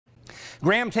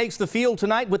Graham takes the field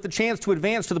tonight with the chance to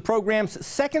advance to the program's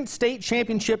second state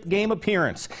championship game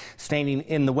appearance. Standing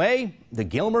in the way, the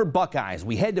Gilmer Buckeyes.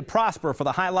 We head to Prosper for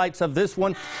the highlights of this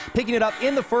one. Picking it up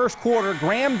in the first quarter,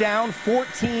 Graham down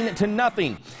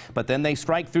 14-0. But then they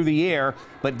strike through the air.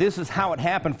 But this is how it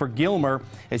happened for Gilmer.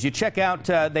 As you check out,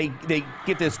 they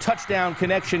get this touchdown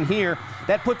connection here.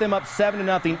 That put them up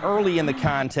 7-0 early in the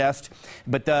contest.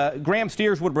 But Graham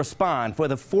Steers would respond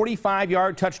with a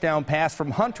 45-yard touchdown pass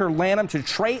from Hunter Lanham to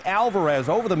Trey Alvarez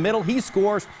over the middle. He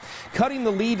scores, cutting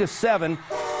the lead to 7.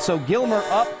 So Gilmer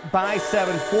up by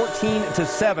 7,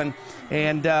 14-7.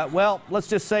 And, well, let's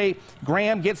just say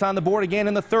Graham gets on the board again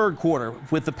in the third quarter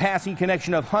with the passing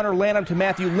connection of Hunter Lanham to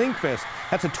Matthew Linkfist.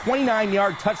 That's a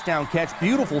 29-yard touchdown catch.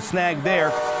 Beautiful snag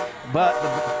there. But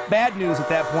the bad news at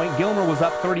that point, Gilmer was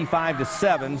up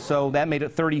 35-7, so that made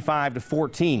it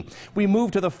 35-14. We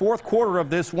move to the fourth quarter of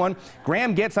this one.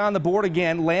 Graham gets on the board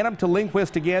again. Lanham to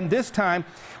Linkfist again, this time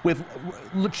with,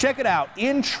 check it out,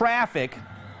 in traffic.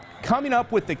 Coming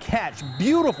up with the catch,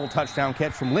 beautiful touchdown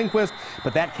catch from Lindquist,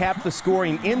 but that capped the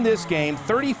scoring in this game,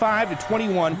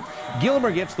 35-21.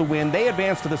 Gilmer gets the win. They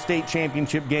advance to the state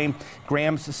championship game.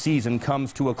 Graham's season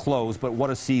comes to a close, but what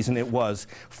a season it was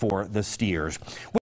for the Steers.